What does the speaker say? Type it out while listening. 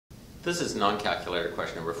This is non-calculator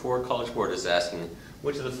question number 4. College Board is asking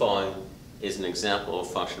which of the following is an example of a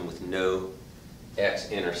function with no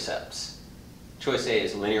x-intercepts. Choice A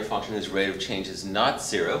is a linear function whose rate of change is not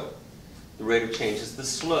 0. The rate of change is the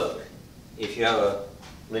slope. If you have a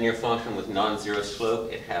linear function with non-zero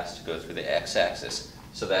slope, it has to go through the x-axis,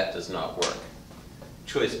 so that does not work.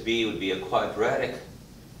 Choice B would be a quadratic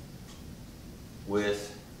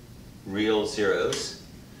with real zeros.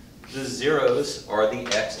 The zeros are the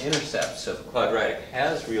x-intercepts. So if a quadratic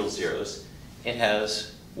has real zeros, it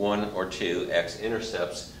has 1 or 2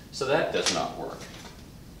 x-intercepts, so that does not work.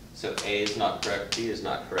 So A is not correct, B is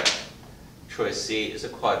not correct. Choice C is a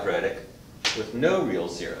quadratic with no real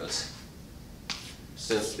zeros.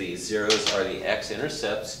 Since the zeros are the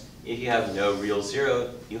x-intercepts, if you have no real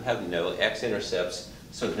zero, you have no x-intercepts,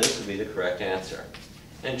 so this would be the correct answer.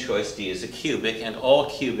 And choice D is a cubic, and all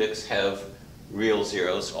cubics have real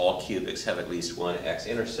zeros. All cubics have at least one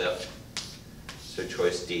x-intercept, so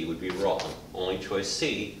choice D would be wrong. Only choice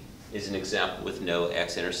C is an example with no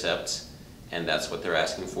x-intercepts, and that's what they're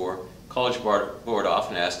asking for. College Board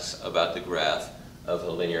often asks about the graph of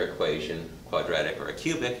a linear equation, quadratic or a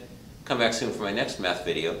cubic. Come back soon for my next math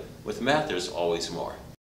video. With math, there's always more.